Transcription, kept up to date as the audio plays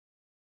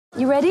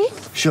You ready?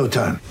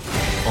 Showtime.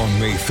 On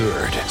May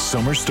 3rd,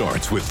 summer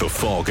starts with The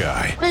Fall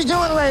Guy. Let's do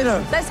it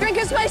later. Let's drink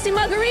a spicy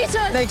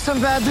margarita. Make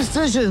some bad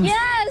decisions.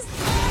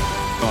 Yes!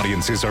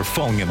 Audiences are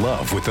falling in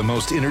love with the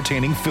most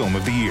entertaining film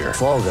of the year.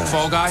 Fall Guy.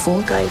 Fall Guy?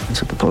 Fall Guy.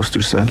 That's what the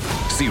poster said.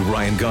 See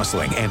Ryan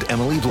Gosling and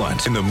Emily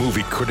Blunt in the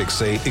movie critics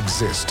say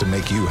exists to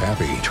make you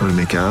happy. Trying to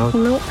make it out?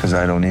 Nope. Because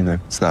I don't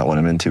either. It's not what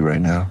I'm into right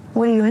now.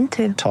 What are you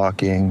into?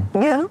 Talking.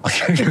 Yeah.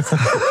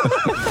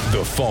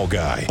 The Fall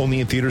Guy.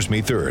 Only in theaters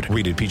May 3rd.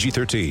 Rated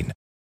PG-13.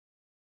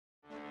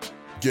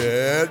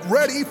 Get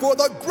ready for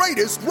the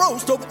greatest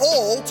roast of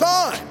all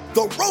time.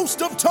 The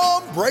Roast of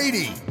Tom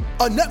Brady.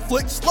 A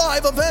Netflix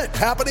live event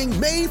happening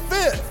May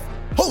 5th.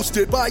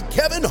 Hosted by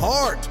Kevin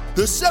Hart.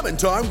 The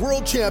 7-time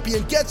world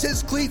champion gets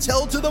his cleats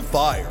held to the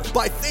fire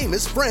by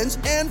famous friends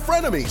and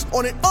frenemies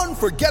on an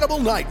unforgettable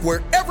night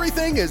where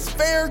everything is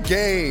fair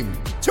game.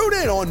 Tune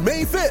in on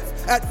May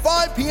 5th at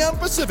 5 p.m.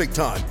 Pacific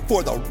time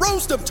for the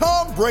Roast of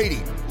Tom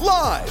Brady.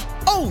 Live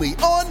only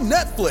on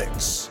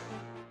Netflix.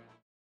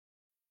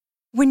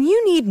 When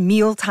you need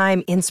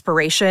mealtime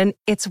inspiration,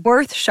 it's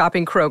worth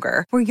shopping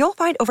Kroger, where you'll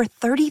find over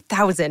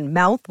 30,000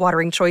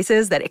 mouth-watering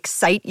choices that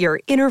excite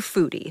your inner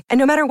foodie. And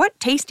no matter what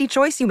tasty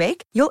choice you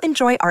make, you'll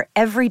enjoy our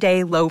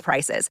everyday low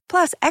prices,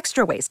 plus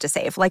extra ways to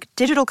save, like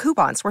digital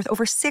coupons worth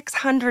over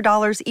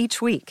 $600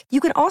 each week. You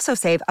can also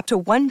save up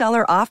to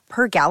 $1 off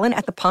per gallon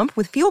at the pump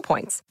with fuel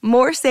points.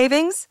 More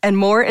savings and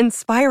more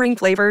inspiring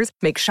flavors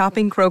make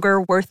shopping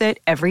Kroger worth it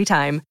every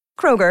time.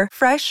 Kroger,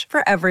 fresh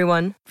for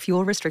everyone.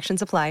 Fuel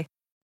restrictions apply.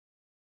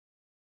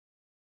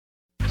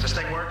 Is this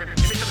thing working?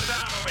 Give me some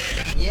sound over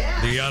here.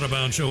 Yeah. The Out of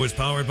Bounds Show is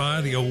powered by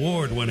the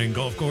award-winning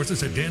golf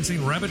courses at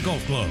Dancing Rabbit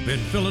Golf Club in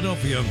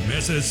Philadelphia,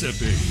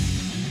 Mississippi.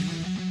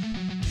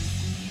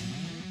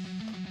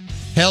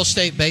 Hail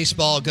State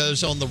baseball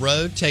goes on the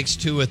road, takes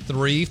 2 of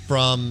 3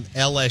 from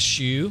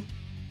LSU.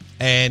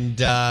 And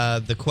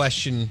the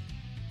question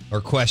or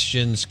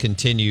questions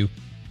continue.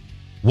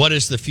 What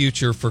is the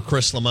future for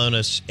Chris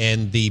Lemonis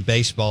and the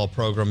baseball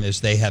program as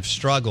they have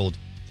struggled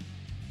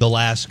the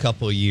last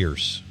couple of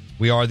years?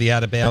 We are the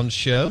Out of Bounds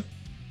Show.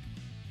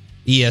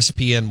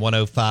 ESPN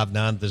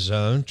 105.9 The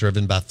Zone,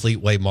 driven by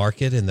Fleetway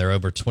Market, and there are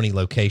over 20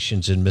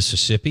 locations in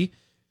Mississippi.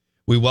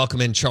 We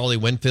welcome in Charlie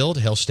Winfield,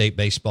 Hail State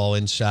baseball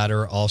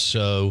insider,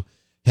 also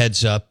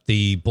heads up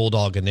the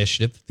Bulldog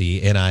Initiative,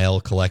 the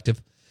NIL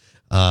Collective,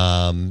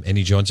 and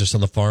he joins us on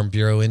the Farm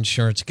Bureau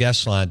Insurance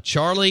guest line.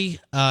 Charlie,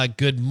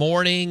 good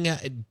morning.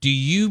 Do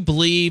you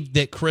believe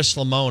that Chris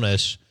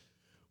Lemonis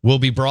will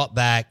be brought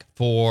back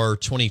for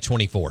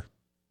 2024?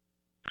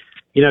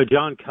 You know,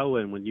 John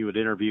Cohen, when you would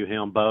interview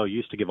him, Bo,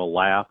 used to give a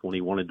laugh when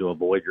he wanted to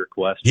avoid your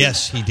question.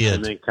 Yes, he did.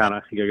 And then kind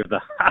of give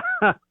the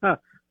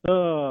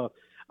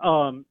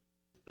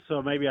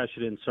so maybe I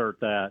should insert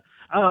that.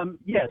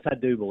 Yes, I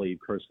do believe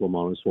Chris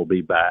Lemonis will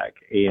be back.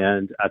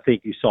 And I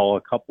think you saw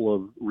a couple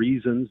of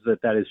reasons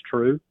that is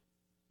true.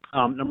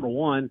 Number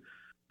one,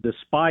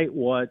 despite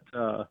what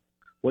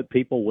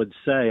people would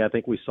say, I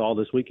think we saw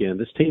this weekend,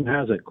 this team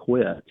hasn't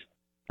quit.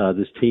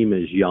 This team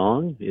is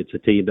young. It's a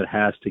team that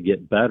has to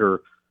get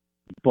better.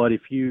 But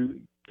if you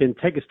can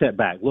take a step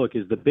back, look,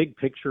 is the big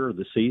picture of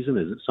the season,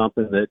 is it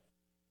something that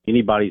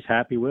anybody's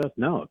happy with?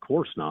 No, of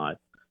course not.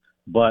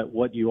 But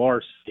what you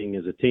are seeing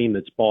is a team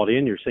that's bought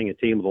in. You're seeing a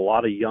team with a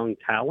lot of young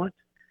talent.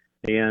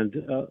 And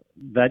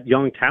that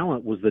young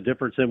talent was the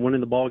difference in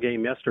winning the ball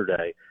game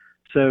yesterday.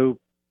 So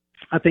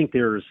I think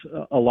there's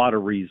a lot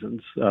of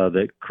reasons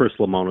that Chris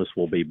Lemonis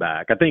will be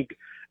back. I think,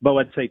 Bo,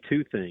 I'd say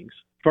 2 things.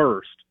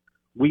 First,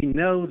 we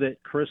know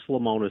that Chris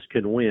Lemonis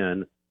can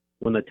win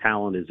when the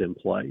talent is in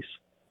place.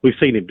 We've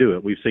seen him do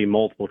it. We've seen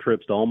multiple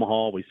trips to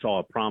Omaha. We saw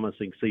a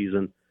promising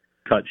season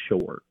cut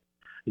short.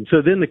 And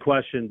so then the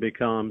question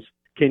becomes,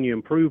 can you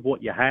improve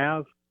what you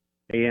have,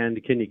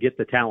 and can you get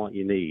the talent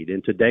you need?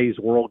 In today's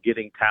world,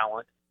 getting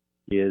talent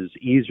is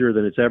easier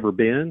than it's ever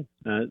been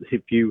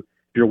if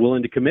you're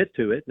willing to commit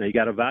to it. Now, you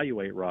got to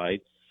evaluate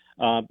right.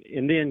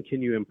 And then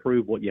can you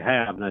improve what you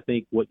have? And I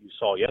think what you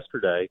saw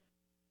yesterday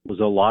was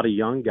a lot of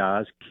young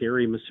guys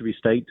carry Mississippi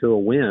State to a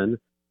win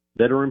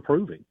that are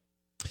improving.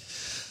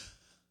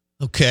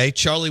 Okay,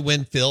 Charlie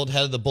Winfield,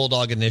 head of the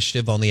Bulldog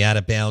Initiative on the Out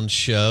of Bounds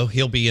Show.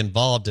 He'll be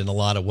involved in a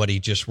lot of what he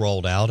just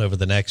rolled out over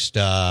the next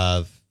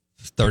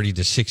 30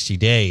 to 60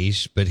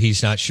 days, but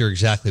he's not sure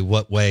exactly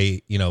what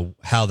way,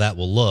 how that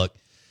will look.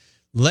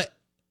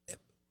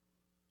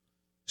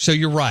 So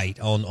you're right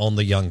on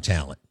the young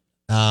talent.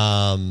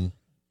 And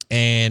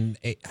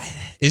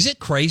is it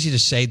crazy to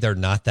say they're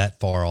not that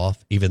far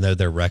off, even though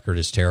their record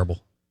is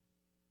terrible?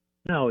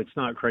 No, it's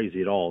not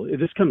crazy at all.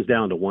 This comes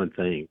down to one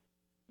thing.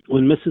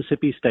 When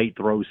Mississippi State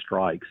throws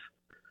strikes,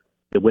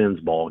 it wins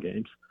ball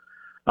games.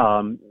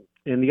 And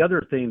the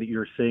other thing that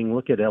you're seeing,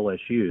 look at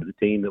LSU, the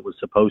team that was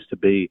supposed to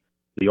be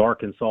the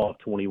Arkansas of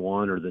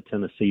 21 or the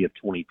Tennessee of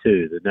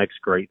 22, the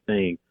next great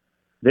thing.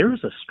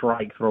 There's a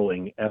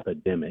strike-throwing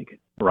epidemic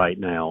right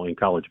now in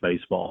college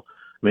baseball.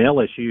 I mean,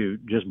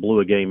 LSU just blew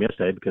a game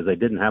yesterday because they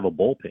didn't have a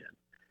bullpen.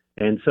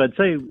 And so I'd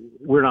say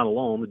we're not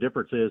alone. The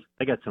difference is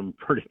they got some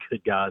pretty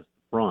good guys in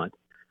front.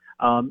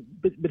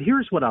 But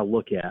here's what I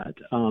look at.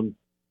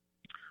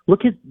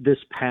 Look at this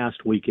past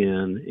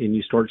weekend, and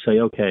you start to say,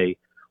 okay,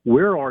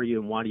 where are you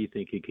and why do you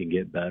think it can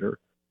get better?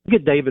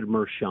 Look at David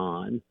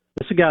Mershon.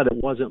 This is a guy that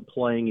wasn't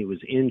playing. He was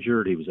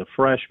injured. He was a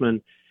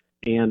freshman.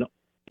 And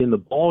in the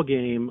ball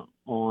game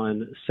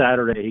on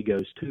Saturday, he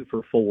goes 2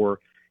 for 4.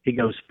 He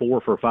goes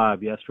 4 for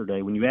 5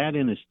 yesterday. When you add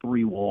in his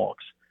 3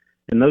 walks,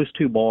 in those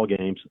 2 ball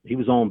games, he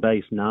was on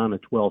base 9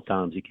 of 12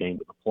 times he came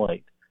to the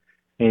plate.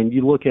 And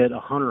you look at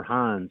Hunter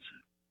Hines,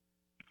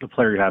 the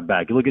player you have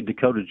back. You look at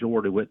Dakota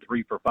Jordan, who went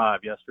 3 for 5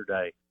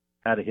 yesterday,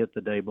 had a hit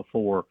the day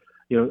before.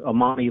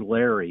 Amani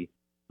Larry,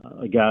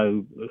 a guy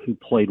who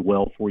played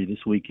well for you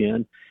this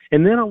weekend.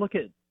 And then I look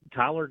at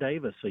Tyler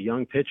Davis, a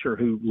young pitcher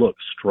who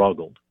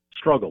struggled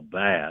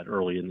bad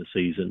early in the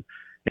season.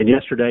 And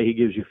yesterday he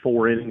gives you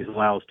 4 innings,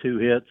 allows 2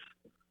 hits,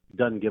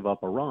 doesn't give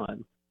up a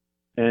run.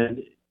 And,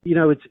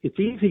 it's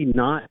easy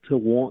not to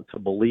want to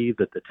believe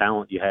that the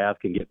talent you have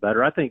can get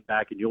better. I think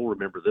back, and you'll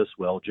remember this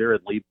well,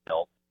 Jared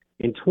Liebelt.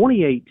 In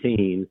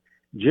 2018,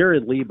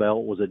 Jared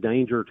Liebelt was a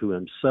danger to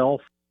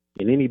himself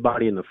and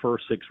anybody in the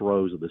first 6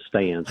 rows of the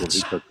stands when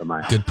he took them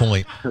out. Good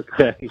point.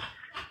 Okay.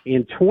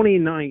 In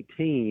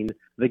 2019,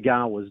 the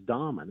guy was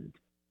dominant.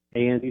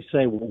 And you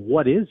say, well,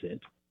 what is it?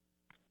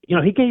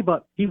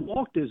 He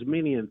walked as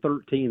many in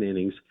 13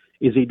 innings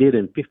as he did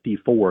in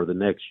 54 the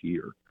next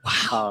year.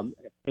 Wow.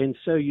 And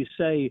so you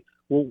say,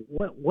 well,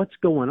 what's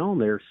going on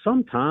there?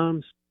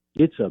 Sometimes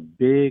it's a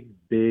big,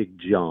 big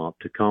jump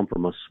to come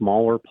from a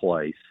smaller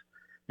place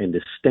and to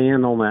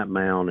stand on that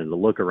mound and to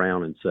look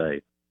around and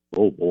say,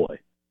 oh, boy,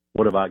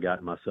 what have I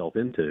gotten myself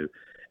into?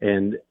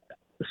 And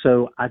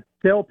so I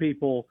tell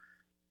people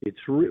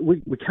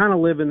we kind of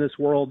live in this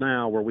world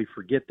now where we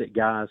forget that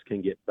guys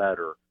can get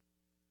better.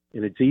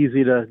 And it's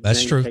easy to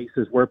name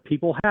cases where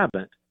people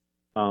haven't.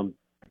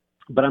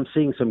 But I'm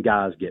seeing some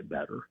guys get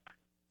better.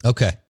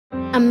 Okay.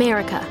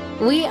 America.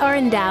 We are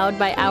endowed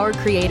by our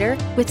Creator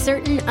with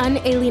certain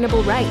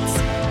unalienable rights: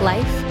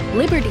 life,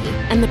 liberty,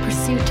 and the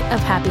pursuit of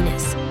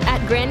happiness.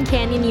 At Grand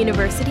Canyon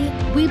University,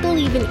 we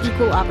believe in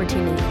equal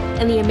opportunity,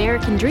 and the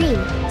American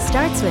dream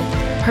starts with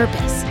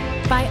purpose.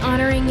 By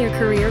honoring your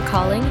career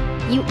calling,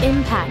 you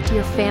impact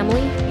your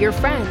family, your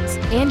friends,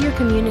 and your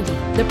community.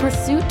 The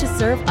pursuit to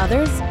serve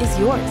others is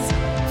yours.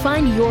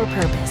 Find your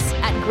purpose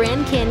at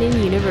Grand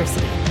Canyon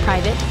University.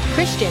 Private,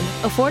 Christian,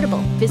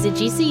 affordable. Visit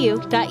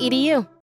gcu.edu.